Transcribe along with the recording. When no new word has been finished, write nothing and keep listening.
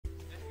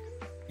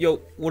Yo,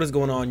 what is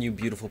going on, you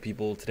beautiful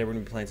people? Today we're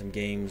going to be playing some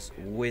games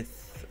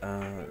with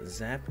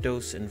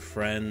Zapdos and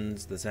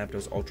Friends, the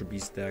Zapdos Ultra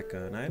Beast deck.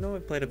 And I know I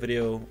played a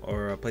video,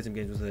 or played some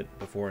games with it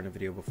before in a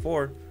video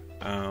before.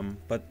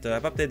 But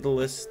I've updated the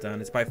list, and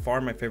it's by far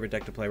my favorite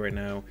deck to play right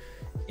now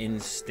in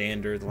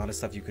Standard. A lot of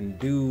stuff you can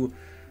do,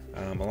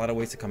 a lot of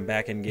ways to come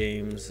back in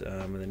games,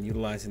 and then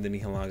utilizing the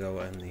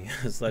Nihilego and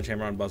the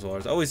Sledgehammer on Buzzwole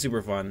is always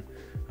super fun.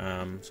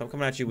 So I'm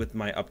coming at you with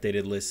my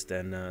updated list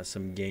and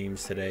some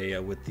games today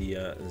with the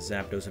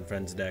Zapdos and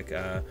Friends deck.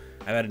 I've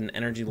added an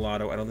Energy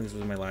Lotto. I don't think this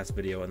was my last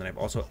video. And then I've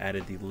also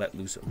added the Let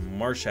Loose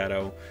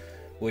Marshadow,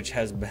 which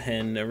has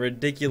been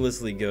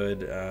ridiculously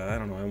good. I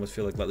don't know. I almost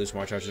feel like Let Loose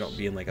Marshadow should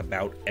be in like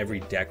about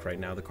every deck right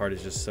now. The card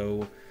is just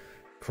so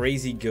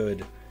crazy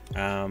good.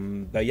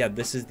 But yeah,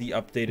 this is the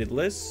updated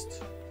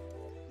list.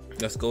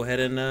 Let's go ahead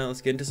and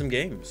let's get into some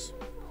games.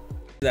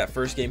 That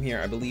first game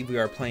here, I believe we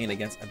are playing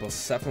against a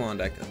Blacephalon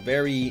deck. A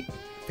very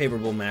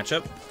favorable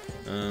matchup,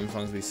 as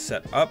long as we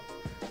set up.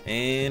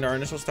 And our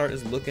initial start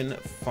is looking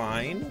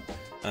fine.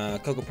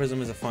 Cocoa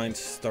Prism is a fine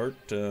start.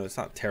 It's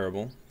not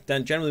terrible.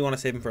 Then generally want to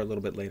save him for a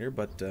little bit later,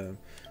 but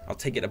I'll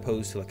take it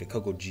opposed to like a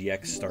Cocoa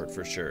GX start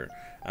for sure.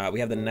 We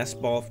have the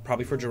Nest Ball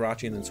probably for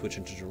Jirachi, and then switch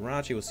into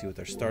Jirachi. We'll see what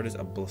their start is. A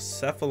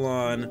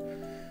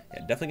Blacephalon. Yeah,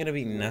 definitely going to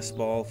be Nest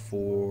Ball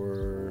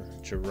for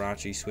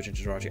Jirachi, switch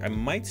into Jirachi. I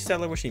might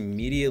Stellar Wish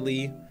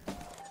immediately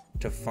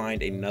to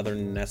find another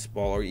Nest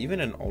Ball or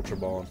even an Ultra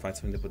Ball and find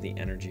something to put the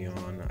energy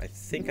on. I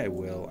think I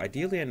will.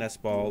 Ideally a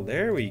Nest Ball.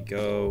 There we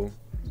go.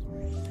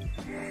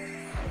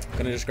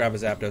 Gonna just grab a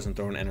Zapdos and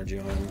throw an energy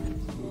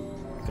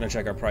on. Gonna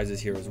check our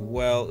prizes here as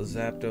well.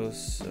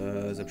 Zapdos,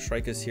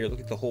 Zepshrika's here. Look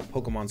at the whole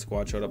Pokemon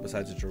squad showed up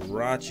besides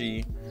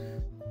Jirachi.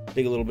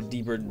 Dig a little bit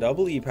deeper.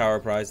 Double E power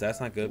prize. That's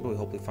not good, but we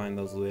hopefully find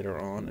those later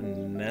on.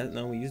 And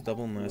no, we use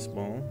double Nest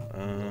Ball.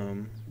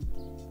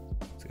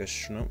 It's like a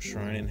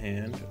Shrine in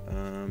hand.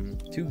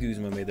 Two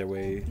Guzma made their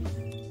way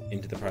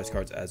into the prize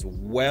cards as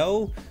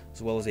well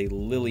as a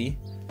Lily.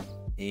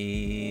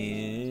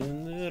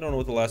 And I don't know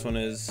what the last one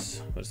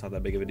is, but it's not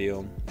that big of a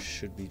deal.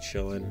 Should be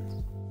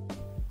chilling.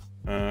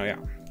 Yeah,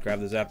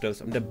 grab the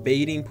Zapdos. I'm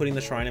debating putting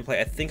the Shrine in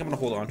play. I think I'm gonna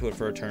hold on to it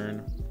for a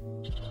turn.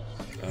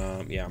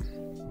 Yeah.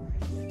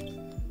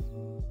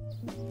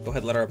 Go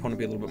ahead, let our opponent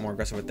be a little bit more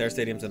aggressive with their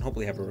stadiums and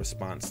hopefully have a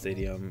response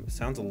stadium.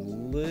 Sounds a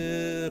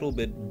little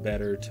bit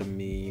better to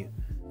me.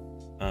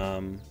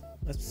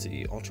 Let's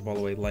see, Ultra Ball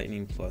away,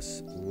 Lightning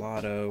plus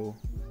Lotto.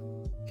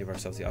 Give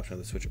ourselves the option of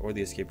the switch or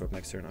the escape rope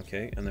next turn.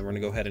 Okay, and then we're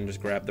gonna go ahead and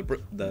just grab the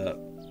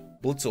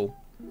Blitzel.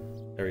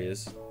 There he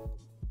is,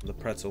 the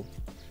Pretzel.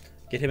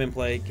 Get him in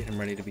play, get him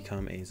ready to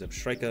become a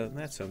Zepshrika.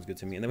 That sounds good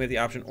to me. And then we have the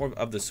option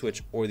of the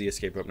switch or the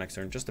escape rope next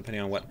turn, just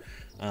depending on what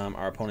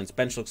our opponent's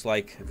bench looks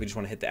like. If we just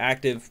want to hit the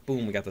active,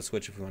 boom, we got the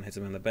switch. If we want to hit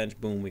something on the bench,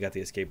 boom, we got the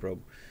escape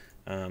rope.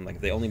 Like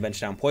if they only bench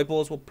down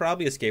Poipoles, we'll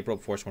probably escape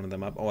rope force one of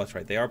them up. Oh, that's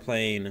right, they are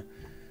playing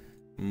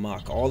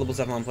Muck. All the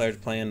Blacephalon players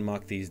playing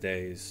Muck these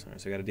days. All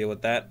right, so we got to deal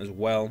with that as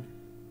well.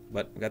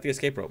 But we got the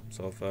escape rope.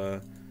 So if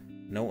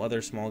no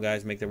other small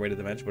guys make their way to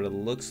the bench, but it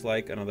looks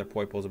like another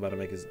Poipole's about to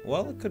make his...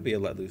 Well, it could be a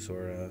Let Loose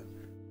or a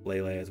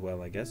Lele as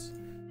well, I guess.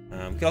 We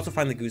can also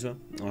find the Guzma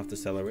off the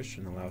Stellar Wish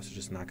and allow us to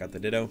just knock out the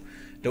Ditto.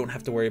 Don't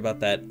have to worry about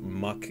that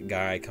Muck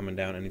guy coming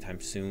down anytime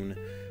soon.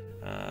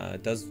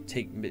 It does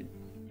take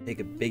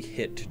a big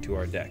hit to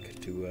our deck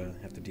to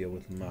have to deal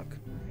with Muck.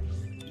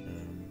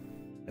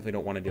 If we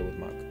don't want to deal with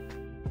Muck.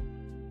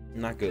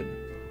 Not good.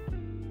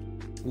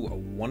 Ooh, a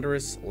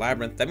Wondrous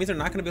Labyrinth. That means they're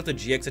not going to be able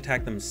to GX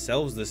attack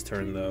themselves this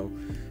turn, though.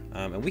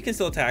 And we can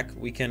still attack.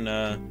 We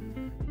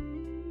can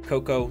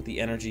Coco the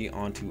energy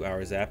onto our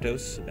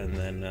Zapdos, and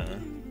then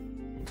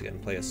once again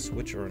play a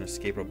switch or an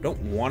escape rope.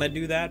 Don't want to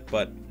do that,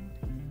 but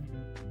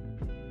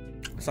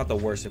it's not the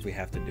worst if we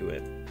have to do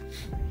it.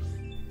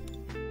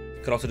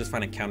 Could also just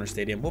find a counter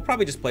stadium. We'll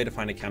probably just play to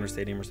find a counter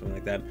stadium or something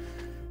like that.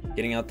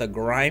 Getting out the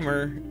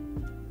Grimer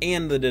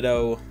and the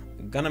Ditto.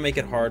 Gonna make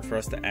it hard for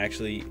us to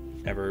actually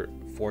ever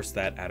force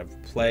that out of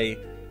play.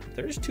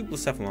 There's two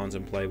Blacephalons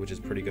in play, which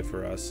is pretty good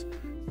for us.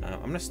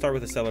 I'm gonna start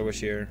with a Stellar Wish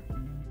here.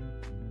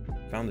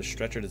 Found the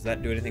Stretcher. Does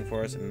that do anything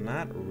for us?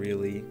 Not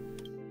really.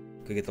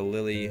 Could get the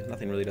Lily.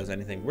 Nothing really does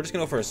anything. We're just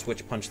gonna go for a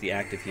switch punch the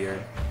active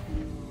here.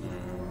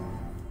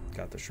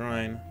 Got the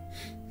Shrine.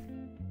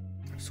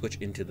 Switch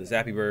into the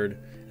Zappy Bird.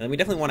 And then we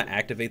definitely want to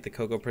activate the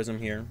Cocoa Prism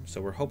here. So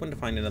we're hoping to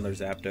find another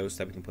Zapdos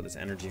that we can put this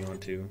energy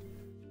onto.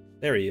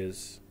 There he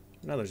is.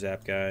 Another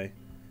Zap guy.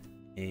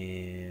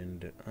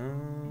 And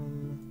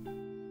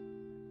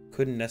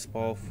couldn't Nest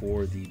Ball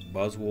for the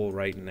Buzzwole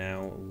right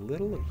now. A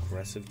little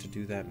aggressive to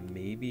do that,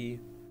 maybe.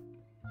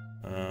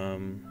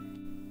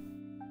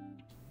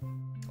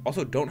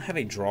 Also don't have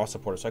a draw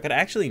supporter, so I could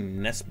actually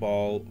Nest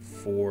Ball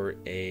for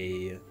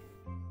another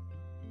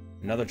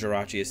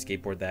Jirachi,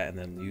 skateboard that, and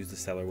then use the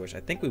Stellar Wish. I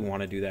think we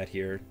want to do that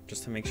here,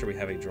 just to make sure we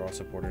have a draw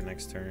supporter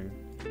next turn.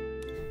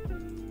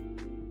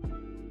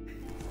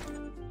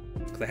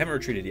 Because I haven't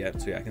retreated yet,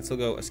 so yeah, I can still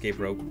go escape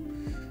rope,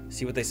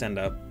 see what they send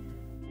up.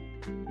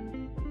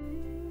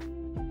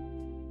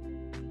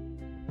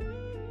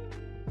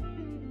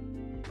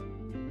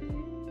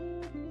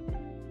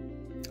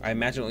 I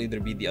imagine it'll either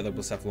be the other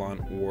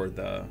Blacephalon or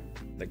the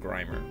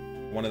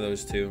Grimer. One of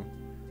those two.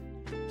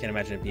 Can't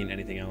imagine it being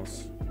anything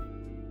else.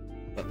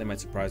 But they might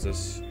surprise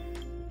us.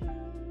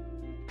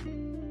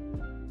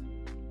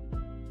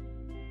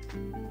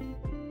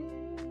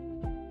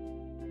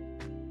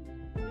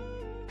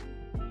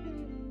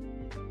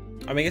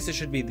 I mean, I guess it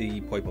should be the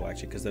Poipole,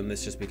 actually, because then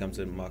this just becomes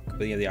a Muck.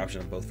 But you have the option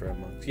of both for a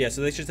Muck. Yeah,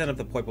 so they should send up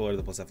the Poipole or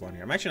the Blacephalon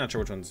here. I'm actually not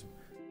sure which one's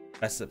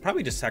best.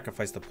 Probably just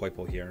sacrifice the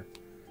Poipole here.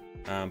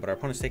 But our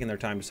opponent's taking their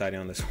time deciding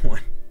on this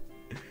one.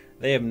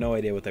 They have no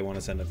idea what they want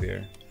to send up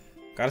here.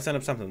 Gotta send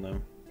up something,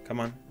 though. Come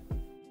on.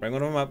 Bring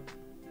one of them up.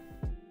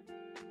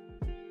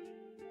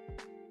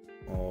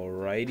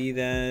 Alrighty,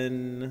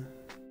 then.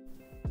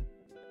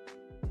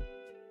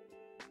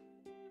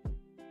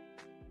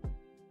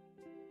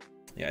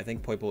 Yeah, I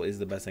think Poipole is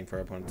the best thing for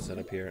our opponent to set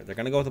up here. They're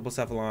going to go with the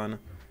Blacephalon.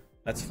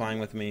 That's fine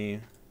with me.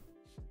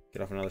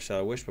 Get off another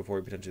Shadow Wish before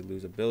we potentially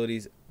lose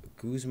abilities.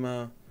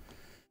 Guzma.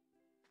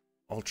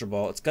 Ultra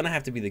Ball. It's going to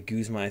have to be the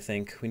Guzma, I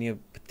think. We need...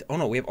 Oh,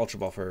 no, we have Ultra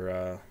Ball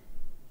for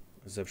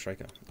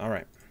Zebstrika. All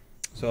right.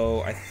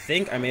 So I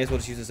think I may as well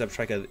just use the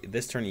Zebstrika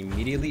this turn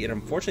immediately. It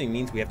unfortunately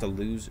means we have to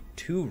lose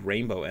 2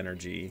 Rainbow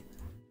Energy.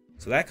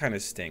 So that kind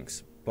of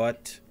stinks.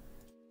 But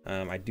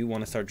I do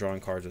want to start drawing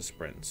cards with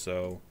Sprint.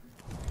 So...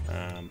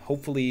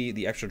 hopefully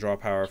the extra draw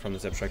power from the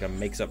Zebstrika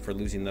makes up for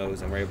losing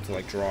those, and we're able to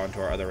like draw into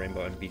our other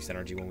Rainbow and Beast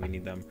energy when we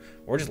need them,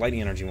 or just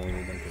Lightning energy when we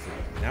need them,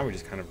 because now we're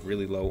just kind of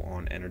really low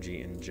on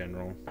energy in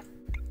general.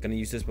 Gonna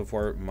use this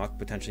before Muck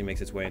potentially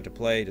makes its way into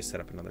play. Just set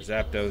up another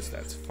Zapdos,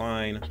 that's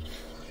fine.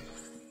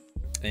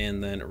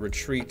 And then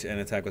retreat and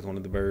attack with one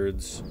of the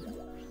birds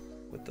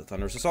with the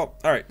Thunderous Assault.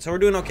 Alright, so we're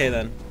doing okay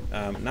then.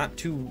 Not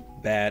too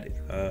bad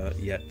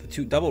yet.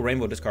 The double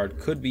Rainbow discard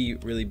could be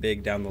really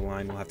big down the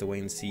line. We'll have to wait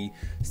and see.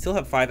 Still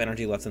have 5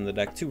 energy left in the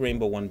deck. 2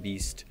 Rainbow, 1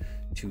 Beast,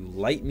 2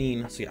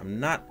 Lightning. So yeah, I'm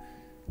not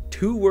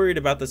too worried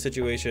about the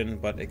situation,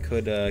 but it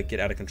could get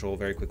out of control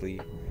very quickly.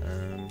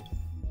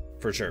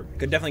 For sure.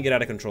 Could definitely get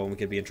out of control and we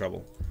could be in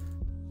trouble.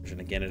 There's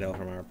an Ganadel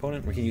from our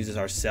opponent. We can use this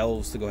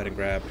ourselves to go ahead and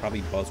grab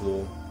probably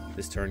Buzzwole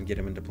this turn, get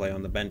him into play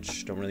on the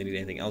bench. Don't really need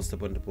anything else to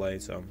put into play,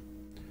 so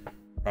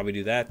probably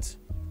do that.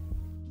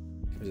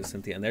 There's a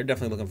Cynthia, and they're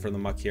definitely looking for the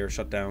Muck here.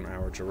 Shut down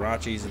our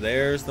Jirachis.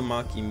 There's the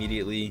Muck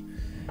immediately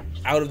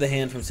out of the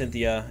hand from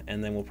Cynthia,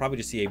 and then we'll probably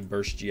just see a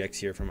Burst GX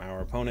here from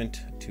our opponent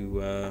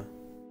to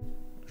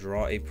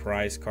draw a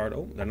prize card.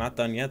 Oh, they're not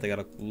done yet. They got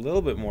a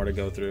little bit more to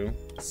go through.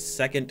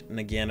 Second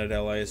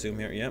Naganadel, I assume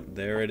here. Yep,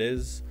 there it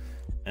is.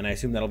 And I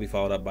assume that'll be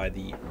followed up by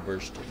the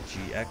Burst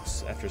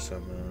GX after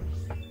some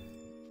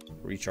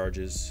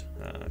recharges,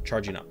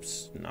 charging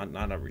ups, not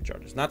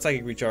recharges, not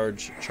psychic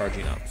recharge,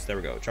 charging ups. There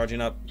we go,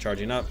 charging up,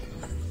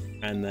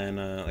 and then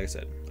like I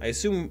said, I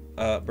assume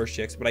Burst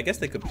GX, but I guess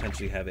they could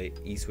potentially have a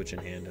E-switch in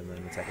hand and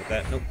then attack with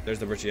that. Nope, there's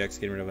the Burst GX,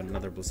 getting rid of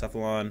another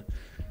Blacephalon.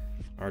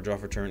 Our draw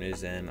for turn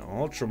is an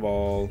Ultra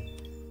Ball.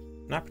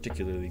 Not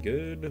particularly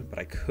good, but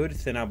I could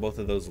thin out both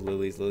of those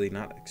Lilies. Lily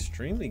not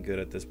extremely good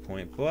at this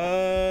point,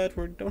 but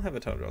we don't have a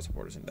ton of draw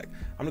supporters in deck.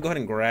 I'm gonna go ahead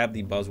and grab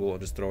the Buzzwole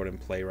and just throw it in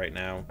play right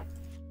now.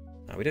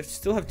 We'd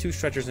still have 2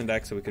 Stretchers in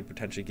deck, so we could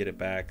potentially get it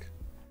back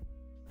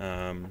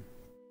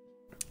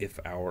if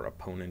our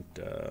opponent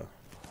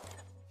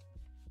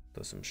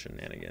does some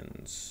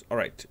shenanigans.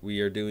 Alright,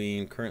 we are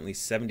doing currently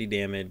 70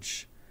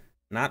 damage.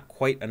 Not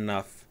quite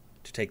enough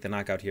to take the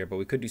knockout here, but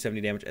we could do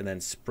 70 damage and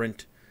then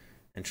sprint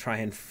and try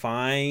and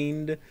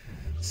find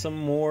some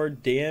more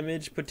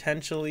damage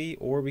potentially,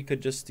 or we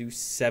could just do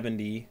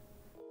 70.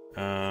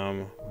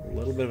 A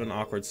little bit of an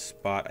awkward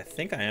spot. I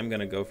think I am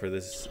going to go for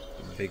this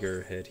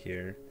bigger hit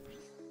here.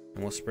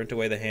 And we'll sprint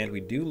away the hand.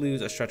 We do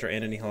lose a Stretcher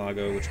and a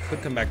Nihilego, which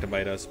could come back to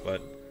bite us,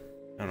 but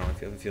I don't know.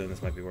 I have a feeling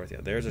this might be worth it.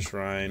 Yeah, there's a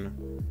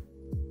Shrine.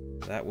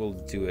 That will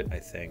do it, I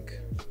think.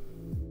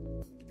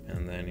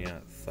 And then, yeah,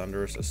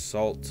 Thunderous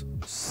Assault,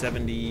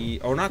 70.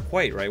 Oh, not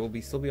quite, right?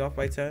 We'll still be off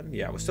by 10?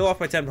 Yeah, we're still off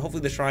by 10, but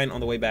hopefully the Shrine on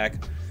the way back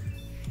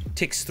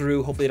ticks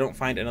through. Hopefully they don't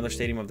find another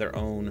stadium of their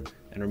own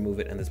and remove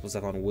it, and this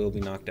Blacephalon will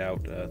be knocked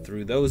out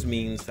through those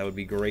means. That would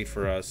be great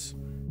for us,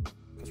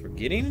 because we're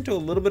getting into a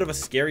little bit of a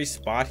scary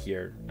spot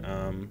here,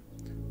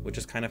 which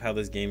is kind of how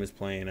this game is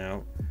playing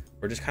out.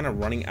 We're just kind of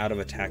running out of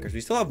attackers.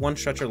 We still have 1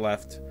 Stretcher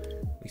left.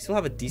 We still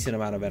have a decent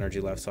amount of energy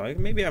left, so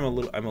maybe I'm a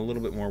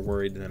little bit more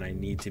worried than I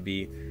need to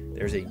be.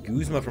 There's a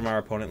Guzma from our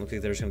opponent. Looks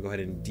like they're just gonna go ahead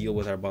and deal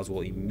with our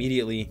Buzzwole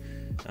immediately.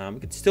 We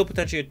could still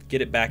potentially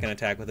get it back and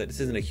attack with it. This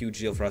isn't a huge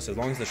deal for us. As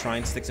long as the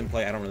Shrine sticks in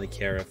play, I don't really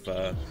care if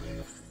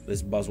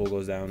this Buzzwole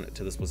goes down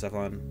to this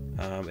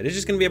Blacephalon. It is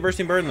just gonna be a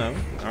Bursting Burn though.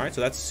 Alright, so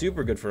that's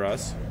super good for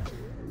us.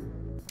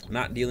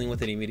 Not dealing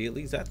with it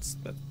immediately, that's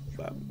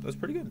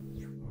pretty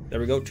good. There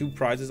we go, 2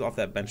 prizes off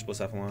that bench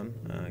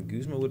Blacephalon.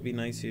 Guzma would be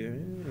nice here.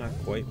 Not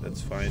quite,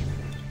 that's fine.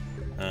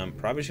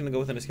 Probably just gonna go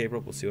with an escape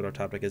rope. We'll see what our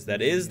top deck is.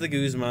 That is the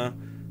Guzma.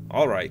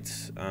 Alright,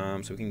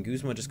 so we can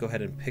Guzma just go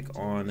ahead and pick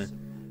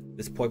on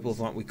this Poipole if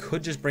we want. We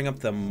could just bring up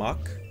the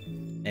Muck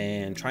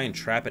and try and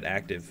trap it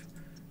active.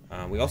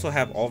 We also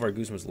have all of our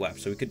Guzmas left,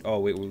 so we could, oh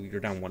wait, we're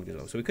down 1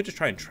 Guzma. So we could just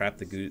try and trap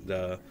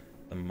the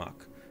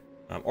Muck.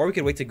 Or we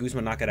could wait to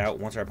Guzma knock it out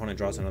once our opponent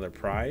draws another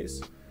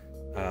prize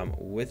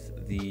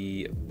with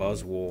the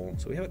Buzzwole.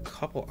 So we have a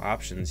couple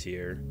options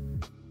here.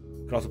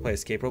 Could also play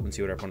Escape Rope and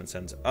see what our opponent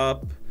sends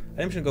up. I think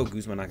I'm just going to go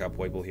Guzma knock out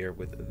Poible here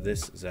with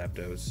this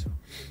Zapdos.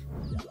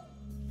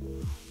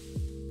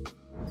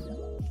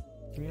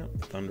 Yeah,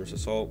 Thunderous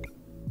Assault.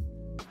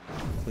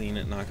 Clean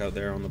it, knockout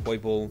there on the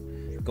Poible.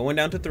 Going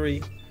down to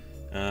 3.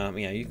 Yeah,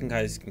 you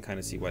guys can kind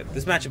of see why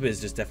this matchup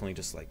is just definitely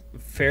just like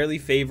fairly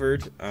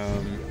favored.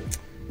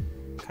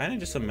 Kind of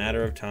just a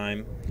matter of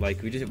time.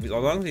 Like as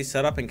long as we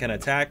set up and can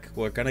attack,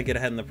 we're gonna get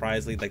ahead in the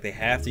prize lead. Like they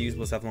have to use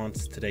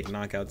Blacephalons to take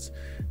knockouts.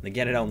 They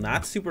get it out,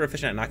 not super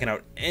efficient at knocking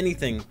out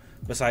anything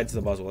besides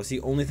the Buzzwole. It's the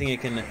only thing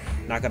it can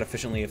knock out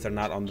efficiently if they're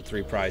not on the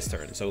 3 prize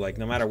turn. So like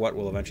no matter what,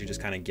 we'll eventually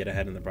just kind of get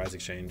ahead in the prize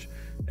exchange.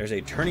 There's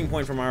a turning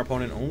point from our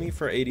opponent, only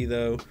for 80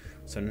 though,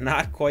 so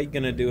not quite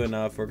gonna do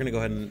enough. We're gonna go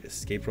ahead and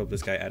Escape Rope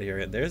this guy out of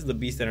here. There's the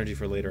Beast Energy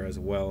for later as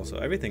well, so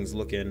everything's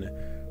looking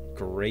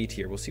great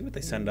here. We'll see what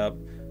they send up.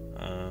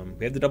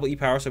 We have the double E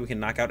power, so we can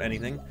knock out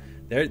anything.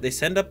 There, they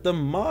send up the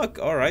Muck.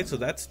 All right, so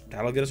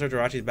that'll get us our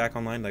Jirachis back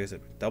online. Like I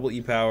said, double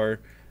E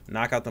power,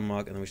 knock out the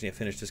Muck, and then we just need to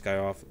finish this guy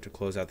off to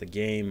close out the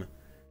game.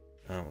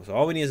 So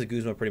all we need is a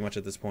Guzma pretty much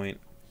at this point.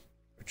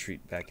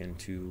 Retreat back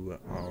into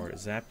our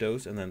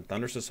Zapdos, and then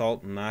Thunderous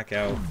Assault, knock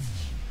out,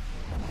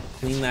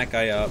 clean that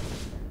guy up,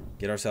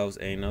 get ourselves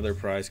another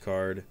prize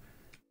card.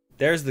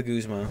 There's the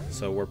Guzma,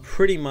 so we're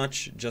pretty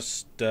much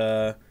just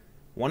 1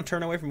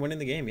 turn away from winning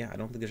the game. Yeah, I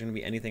don't think there's going to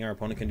be anything our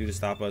opponent can do to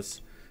stop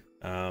us.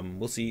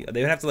 We'll see.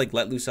 They would have to like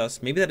let loose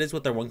us. Maybe that is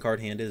what their 1-card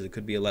hand is. It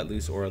could be a let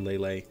loose or a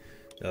Lele.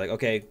 They're like,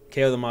 okay,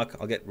 KO the Muck.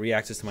 I'll get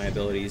re-access to my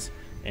abilities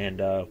and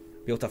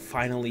be able to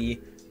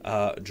finally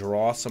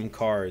draw some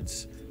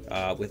cards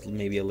with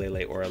maybe a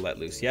Lele or a let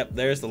loose. Yep,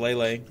 there's the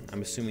Lele.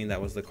 I'm assuming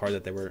that was the card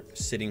that they were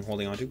sitting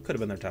holding on to. Could have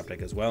been their top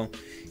deck as well.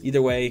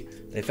 Either way,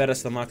 they fed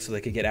us the Muck so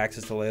they could get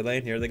access to Lele.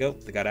 And here they go.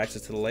 They got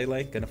access to the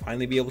Lele. Gonna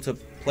finally be able to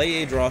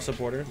play a draw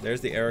supporter.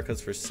 There's the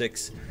Ericas for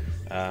 6.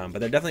 But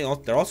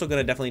they're also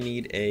gonna definitely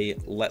need a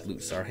let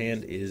loose. Our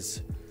hand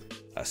is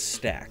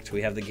stacked.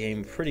 We have the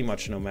game pretty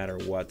much no matter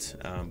what,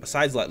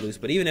 besides let loose.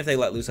 But even if they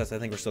let loose us, I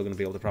think we're still gonna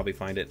be able to probably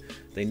find it.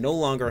 They no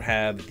longer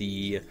have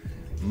the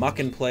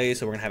Muck in play,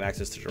 so we're gonna have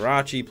access to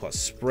Jirachi plus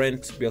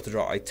Sprint, be able to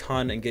draw a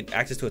ton and get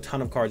access to a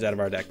ton of cards out of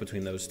our deck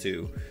between those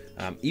two,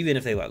 even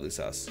if they let loose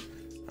us.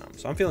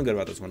 So I'm feeling good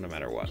about this one no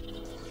matter what.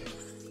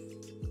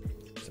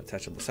 So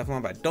attach a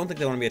Blacephalon, but I don't think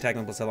they want to be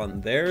attacking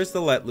Blacephalon. There's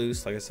the let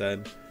loose, like I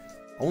said.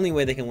 Only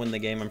way they can win the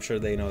game, I'm sure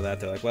they know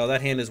that. They're like, well,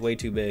 that hand is way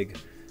too big,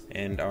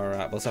 and our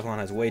Blacephalon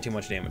has way too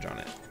much damage on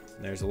it.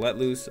 There's a let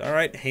loose. All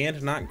right,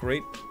 hand not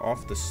great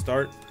off the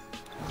start.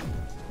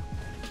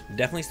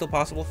 Definitely still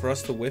possible for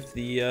us to whiff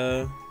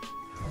the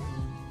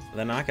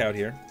knockout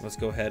here. Let's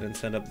go ahead and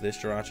send up this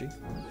Jirachi.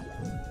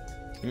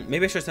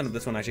 Maybe I should have sent up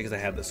this one actually because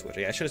I had the switch.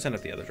 Yeah, I should have sent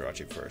up the other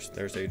Jirachi first.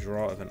 There's a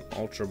draw of an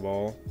Ultra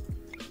Ball.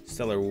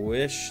 Stellar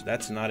Wish.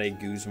 That's not a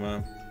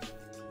Guzma.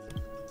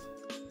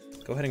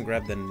 Go ahead and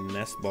grab the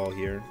Nest Ball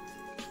here.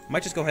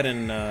 Might just go ahead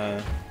and...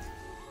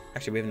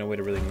 actually, we have no way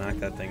to really knock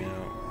that thing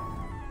out.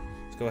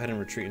 Let's go ahead and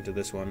retreat into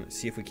this one.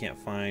 See if we can't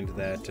find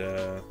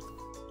that...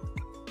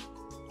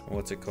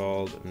 what's it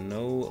called?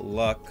 No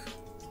luck.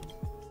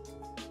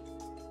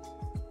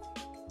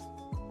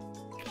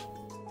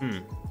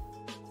 Trying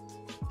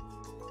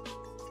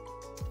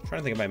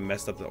to think if I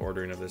messed up the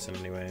ordering of this in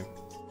any way.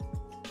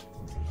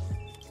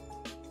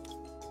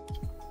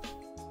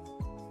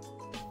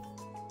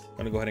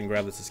 I'm gonna go ahead and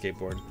grab this escape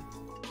board.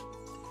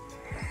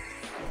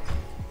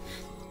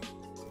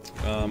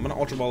 I'm gonna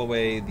Ultra Ball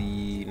away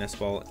the Nest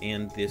Ball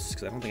and this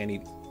because I don't think I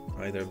need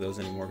either of those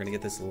anymore. Gonna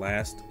get this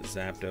last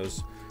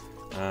Zapdos.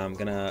 I'm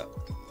gonna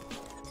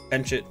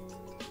bench it,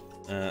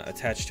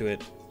 attach to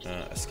it,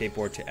 escape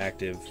board to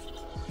active,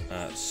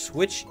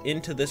 switch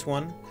into this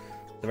one.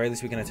 At the very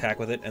least we can attack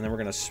with it, and then we're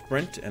gonna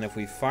sprint, and if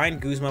we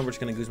find Guzma, we're just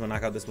gonna Guzma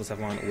knock out this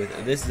Blacephalon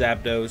with this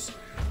Zapdos.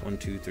 1,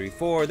 2, 3,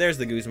 4, there's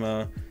the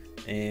Guzma,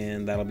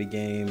 and that'll be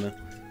game.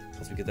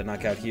 Once we get the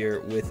knockout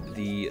here with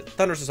the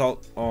Thunderous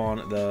Assault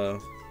on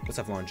the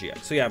Blacephalon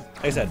GX. So yeah,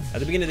 like I said, at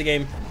the beginning of the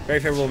game, very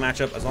favorable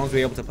matchup as long as we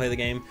were able to play the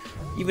game.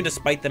 Even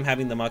despite them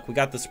having the Muck, we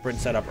got the sprint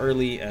set up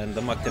early, and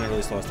the Muck didn't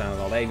really slow us down at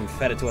all. They even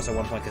fed it to us at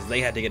one point because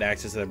they had to get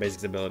access to their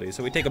basics abilities.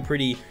 So we take a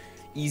pretty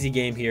easy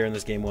game here in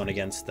this game 1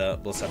 against the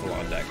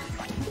Blacephalon deck.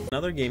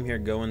 Another game here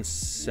going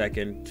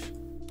second,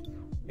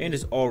 and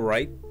is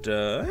alright.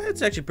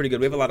 It's actually pretty good.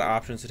 We have a lot of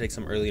options to take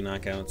some early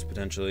knockouts,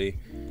 potentially.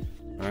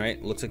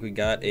 Alright, looks like we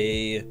got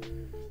a,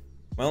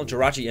 well,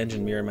 Jirachi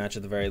Engine Mirror match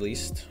at the very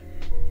least.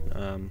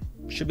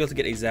 Should be able to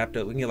get a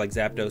Zapdos. We can get like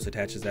Zapdos,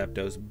 attach to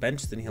Zapdos,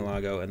 bench the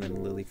Nihilego, and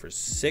then Lily for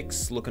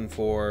 6. Looking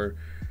for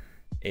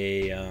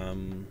a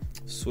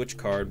switch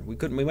card.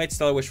 We might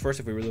Stellar Wish first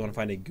if we really want to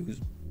find a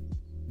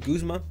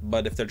Guzma,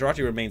 but if their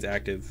Jirachi remains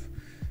active,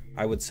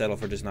 I would settle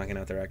for just knocking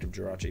out their active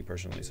Jirachi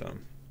personally. So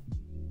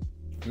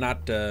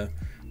not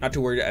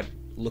too worried at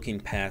looking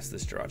past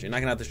this Jirachi.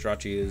 Knocking out this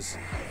Jirachi is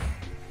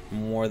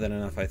more than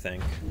enough, I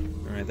think.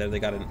 All right, there they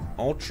got an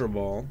Ultra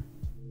Ball.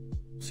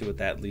 See what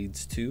that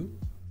leads to.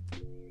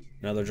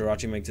 Another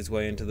Jirachi makes its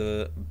way into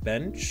the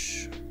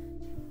bench.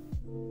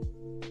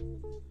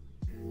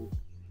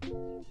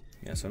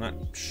 Yeah, so I'm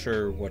not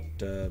sure what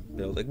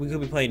build. Like, we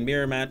could be playing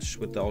Mirror Match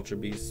with the Ultra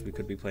Beasts. We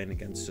could be playing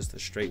against just a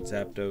straight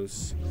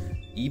Zapdos.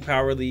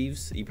 E-Power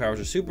leaves. E-Powers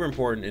are super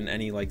important in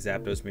any like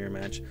Zapdos Mirror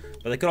Match.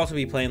 But they could also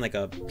be playing like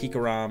a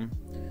Pikarom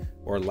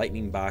or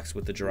Lightning Box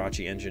with the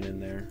Jirachi engine in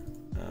there.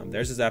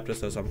 There's a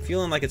Zapdos though, so I'm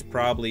feeling like it's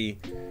probably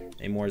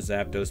a more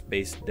Zapdos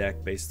based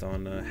deck based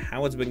on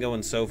how it's been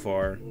going so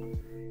far. And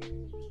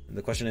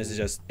the question is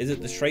just, is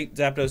it the straight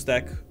Zapdos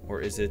deck, or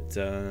is it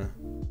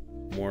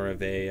more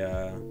of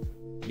a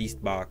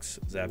Beast Box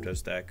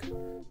Zapdos deck,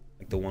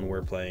 like the one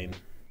we're playing?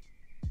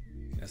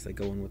 As they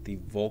go in with the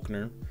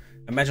Volkner.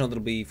 I imagine it'll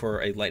be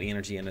for a Lightning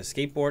Energy and a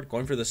Skateboard.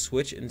 Going for the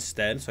switch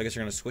instead, so I guess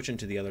you're going to switch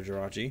into the other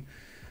Jirachi.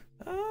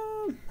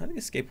 I think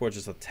a Skateboard's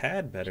just a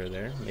tad better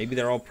there. Maybe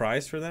they're all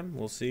prized for them.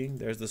 We'll see.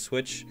 There's the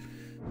switch.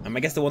 I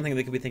guess the one thing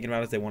they could be thinking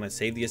about is they want to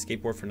save the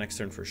Skateboard for next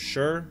turn for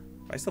sure.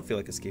 I still feel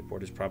like a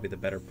Skateboard is probably the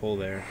better pull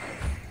there.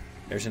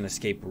 There's an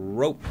Escape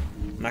Rope.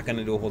 Not going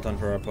to do a whole ton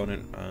for our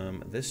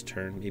opponent this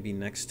turn, maybe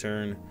next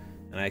turn.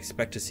 And I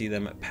expect to see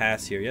them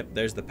pass here. Yep,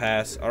 there's the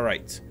pass. All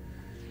right.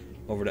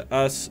 Over to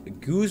us.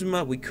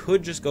 Guzma. We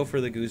could just go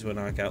for the Guzma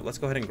knockout. Let's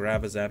go ahead and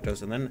grab a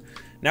Zapdos. And then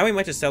now we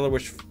might just Stellar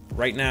Wish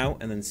right now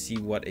and then see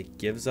what it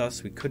gives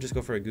us. We could just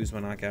go for a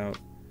Guzma knockout.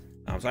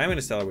 So I'm going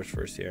to Stellar Wish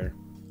first here.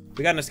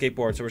 We got an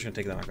Skateboard, so we're just going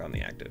to take the knockout on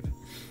the active.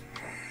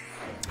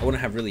 I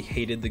wouldn't have really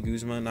hated the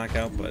Guzma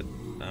knockout, but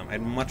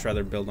I'd much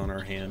rather build on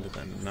our hand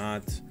than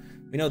not.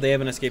 We know they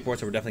have an Skateboard,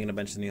 so we're definitely going to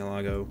bench the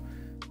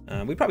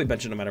Nihilego. We'd probably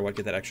bench it no matter what,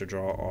 get that extra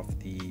draw off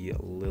the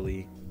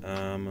Lily.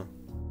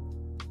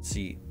 Let's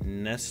see,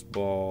 Nest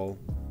Ball.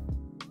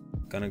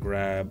 Gonna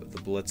grab the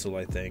Blitzel,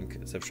 I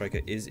think.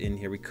 Zepstrika is in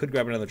here. We could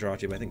grab another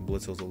Jirachi, but I think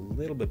Blitzel's a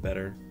little bit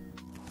better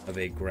of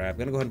a grab.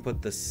 Gonna go ahead and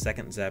put the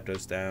second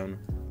Zapdos down,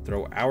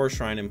 throw our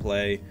Shrine in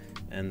play,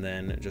 and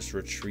then just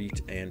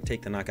retreat and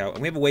take the knockout.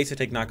 And we have ways to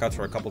take knockouts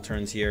for a couple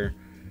turns here.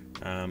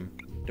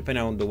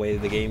 Depending on the way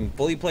the game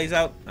fully plays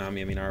out. I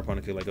mean, our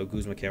opponent could like go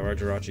Guzma, KO, or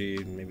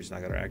Jirachi, maybe just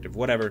knock out our active,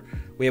 whatever.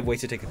 We have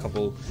ways to take a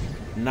couple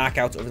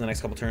knockouts over the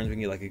next couple turns. We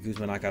can get like a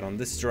Guzma knockout on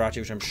this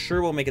Jirachi, which I'm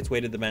sure will make its way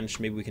to the bench.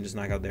 Maybe we can just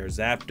knock out their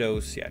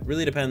Zapdos. Yeah, it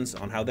really depends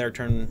on how their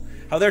turn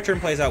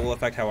plays out will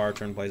affect how our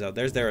turn plays out.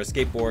 There's their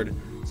Skateboard.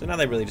 So now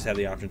they really just have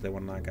the option if they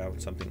want to knock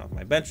out something off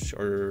my bench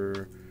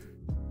or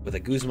with a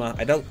Guzma.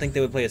 I don't think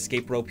they would play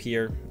Escape Rope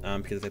here,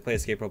 because if they play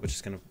Escape Rope, it's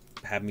just going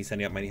to have me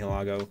sending up my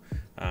Nihilego.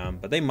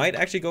 But they might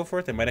actually go for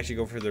it. They might actually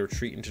go for the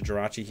retreat into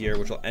Jirachi here,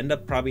 which will end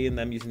up probably in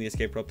them using the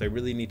Escape Rope. They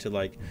really need to,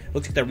 like,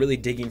 looks like they're really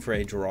digging for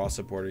a draw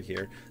supporter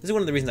here. This is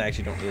one of the reasons I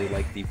actually don't really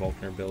like the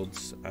Volkner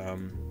builds.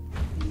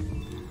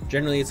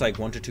 Generally, it's like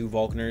 1 to 2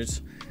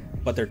 Volkners,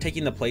 but they're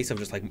taking the place of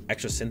just like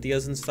extra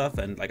Cynthias and stuff.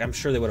 And like, I'm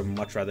sure they would have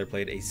much rather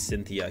played a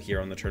Cynthia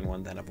here on the turn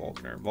 1 than a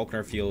Volkner.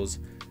 Volkner feels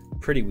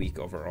pretty weak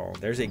overall.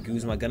 There's a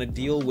Guzma, gonna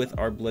deal with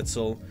our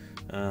Blitzel.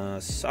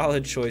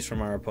 Solid choice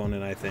from our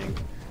opponent, I think.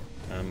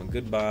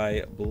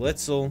 Goodbye,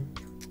 Blitzel.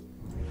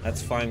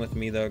 That's fine with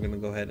me, though. I'm gonna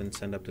go ahead and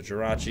send up the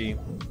Jirachi.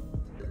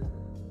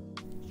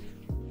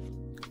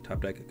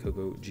 Top deck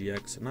Coco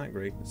GX, not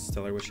great.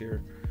 Stellar Wish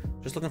here.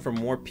 Just looking for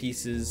more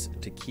pieces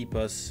to keep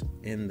us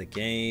in the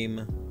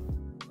game.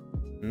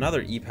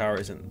 Another E-Power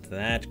isn't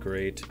that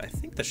great. I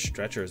think the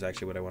Stretcher is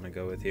actually what I want to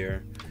go with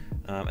here.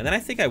 And then I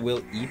think I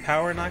will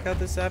E-Power knock out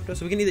this Zapdos.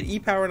 So we can either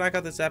E-Power knock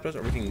out this Zapdos,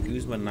 or we can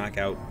Guzma knock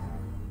out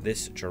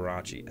this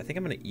Jirachi. I think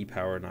I'm going to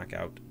E-Power knock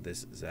out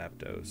this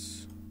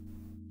Zapdos.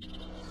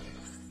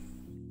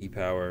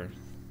 E-Power.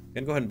 I'm going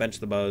to go ahead and bench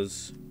the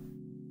Buzz.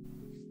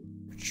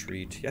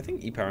 Retreat. Yeah, I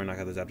think E-Power knock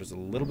out the Zapdos a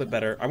little bit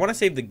better. I want to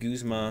save the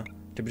Guzma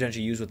to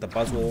potentially use with the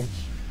Buzzwole,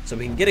 so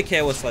we can get a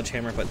KO with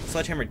Sledgehammer, but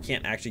Sledgehammer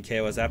can't actually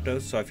KO a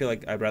Zapdos, so I feel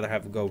like I'd rather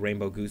have go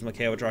Rainbow Guzma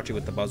KO Jirachi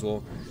with the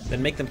Buzzwole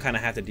than make them kind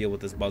of have to deal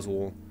with this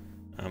Buzzwole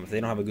if they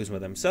don't have a Guzma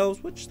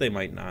themselves, which they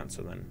might not,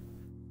 so then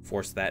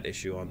force that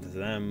issue onto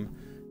them.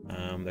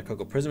 Their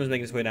Coco Prism is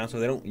making its way down, so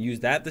if they don't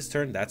use that this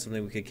turn, that's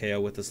something we could KO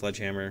with the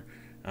Sledgehammer.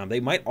 They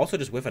might also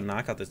just whiff a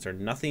knockout this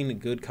turn. Nothing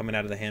good coming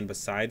out of the hand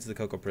besides the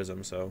Coco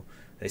Prism, so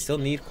they still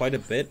need quite a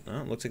bit.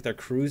 Looks like they're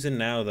cruising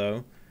now,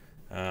 though.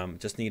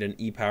 Just need an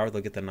E-Power.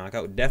 They'll get the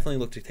knockout. Definitely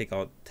look to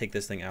take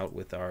this thing out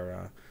with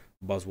our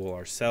Buzzwole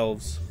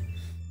ourselves.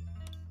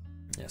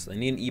 Yeah, so they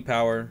need an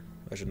E-Power.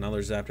 There's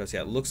another Zapdos.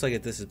 Yeah, it looks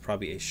like this is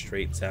probably a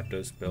straight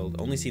Zapdos build.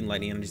 Only seen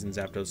Lightning Energies in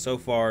Zapdos so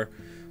far,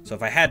 so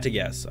if I had to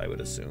guess, I would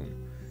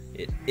assume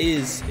it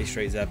is a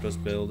straight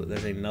Zapdos build.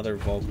 There's another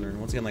Volkner.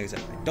 Once again, like I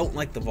said, I don't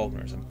like the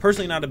Volkners. I'm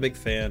personally not a big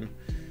fan.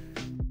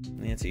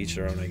 Yeah, to each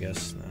their own, I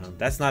guess.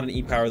 That's not an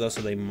E-Power, though,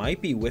 so they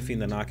might be whiffing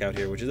the knockout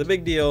here, which is a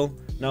big deal.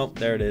 Nope,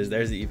 there it is.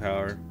 There's the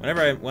E-Power.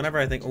 Whenever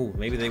I think, oh,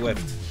 maybe they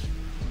whiffed,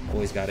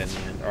 always got it in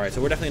the end. All right,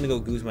 so we're definitely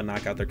going to go Guzma,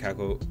 knock out their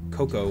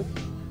Coco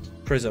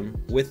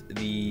Prism with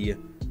the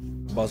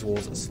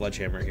Buzzwole's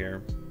Sledgehammer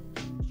here.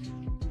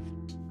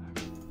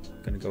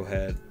 Going to go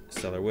ahead,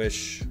 Stellar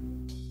Wish.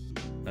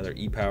 Another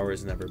E-Power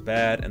is never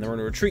bad. And then we're going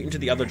to retreat into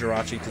the other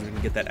Jirachi because we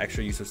can get that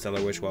extra use of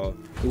Stellar Wish while...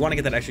 We want to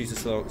get that extra use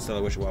of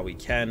Stellar Wish while we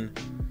can.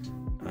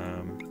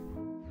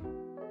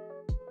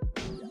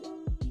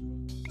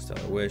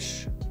 Stellar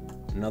Wish.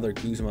 Another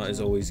Guzma is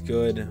always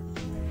good.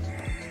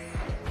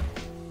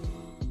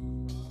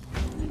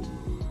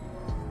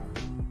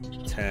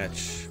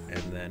 Attach,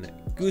 and then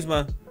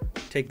Guzma.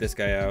 Take this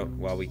guy out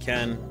while we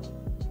can.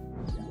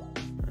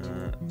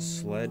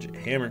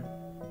 Sledgehammer.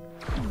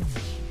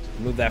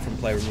 Remove that from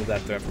play, remove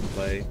that threat from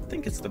play. I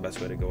think it's the best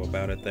way to go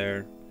about it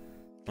there.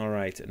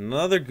 Alright,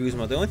 another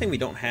Guzma. The only thing we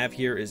don't have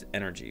here is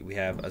energy. We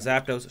have a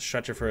Zapdos, a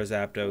Stretcher for a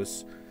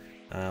Zapdos.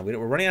 We're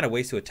running out of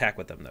ways to attack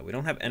with them, though. We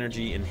don't have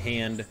energy in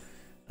hand.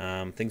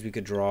 Things we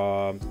could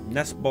draw.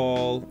 Nest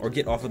Ball, or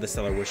get off of the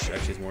Stellar Wish,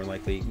 actually is more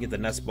likely. You can get the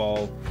Nest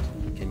Ball.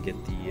 You can get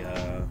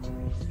the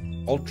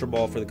Ultra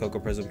Ball for the Cocoa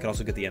Prism. Could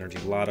also get the Energy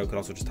Lotto. Could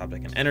also just top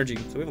deck an Energy.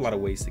 So we have a lot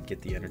of ways to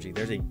get the Energy.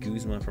 There's a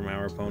Guzma from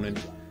our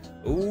opponent.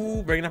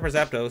 Ooh, bringing up our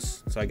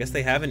Zapdos. So I guess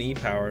they have an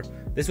E-Power.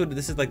 This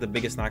is like the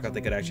biggest knockout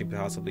they could actually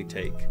possibly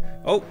take.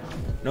 Oh,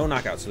 no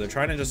knockout. So they're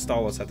trying to just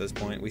stall us at this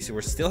point. We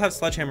still have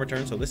Sledgehammer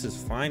turn, so this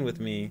is fine with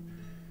me.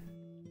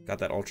 Got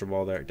that Ultra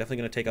Ball there. Definitely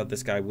going to take out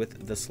this guy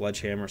with the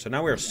Sledgehammer. So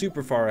now we are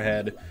super far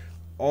ahead.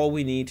 All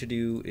we need to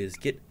do is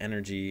get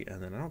energy,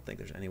 and then I don't think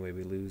there's any way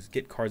we lose.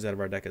 Get cards out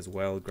of our deck as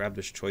well. Grab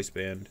this Choice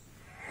Band.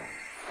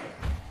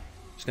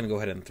 Just gonna go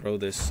ahead and throw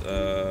this.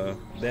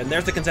 Then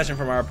there's the concession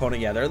from our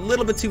opponent. Yeah, they're a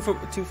little bit too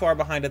far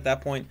behind at that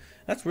point.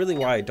 That's really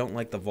why I don't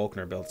like the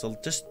Volkner build. So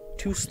just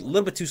a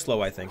little bit too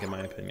slow, I think, in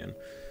my opinion.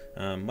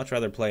 Much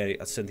rather play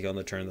a Cynthia on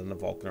the turn than the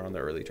Volkner on the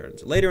early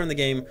turns. Later in the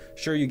game,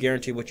 sure, you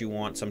guarantee what you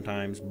want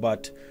sometimes,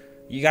 but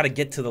you got to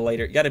get to the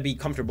later. You got to be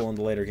comfortable in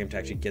the later game to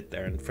actually get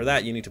there, and for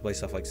that, you need to play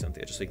stuff like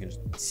Cynthia, just so you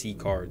can see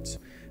cards.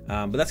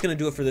 But that's gonna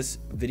do it for this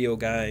video,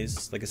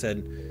 guys. Like I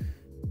said,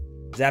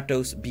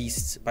 Zapdos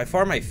Beasts, by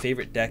far my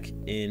favorite deck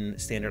in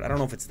Standard. I don't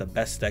know if it's the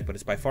best deck, but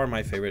it's by far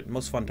my favorite,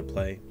 most fun to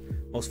play,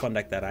 most fun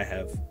deck that I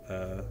have,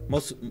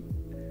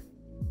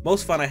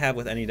 most fun I have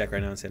with any deck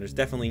right now in Standard.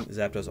 Definitely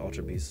Zapdos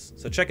Ultra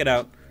Beasts. So check it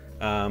out.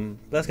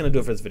 That's gonna do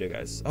it for this video,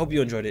 guys. I hope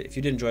you enjoyed it. If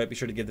you did enjoy it, be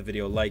sure to give the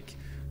video a like.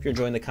 If you're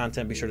enjoying the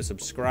content, be sure to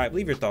subscribe.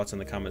 Leave your thoughts in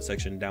the comment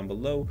section down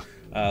below.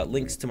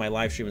 Links to my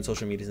live stream and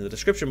social medias in the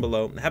description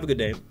below. Have a good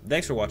day.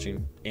 Thanks for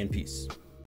watching, and peace.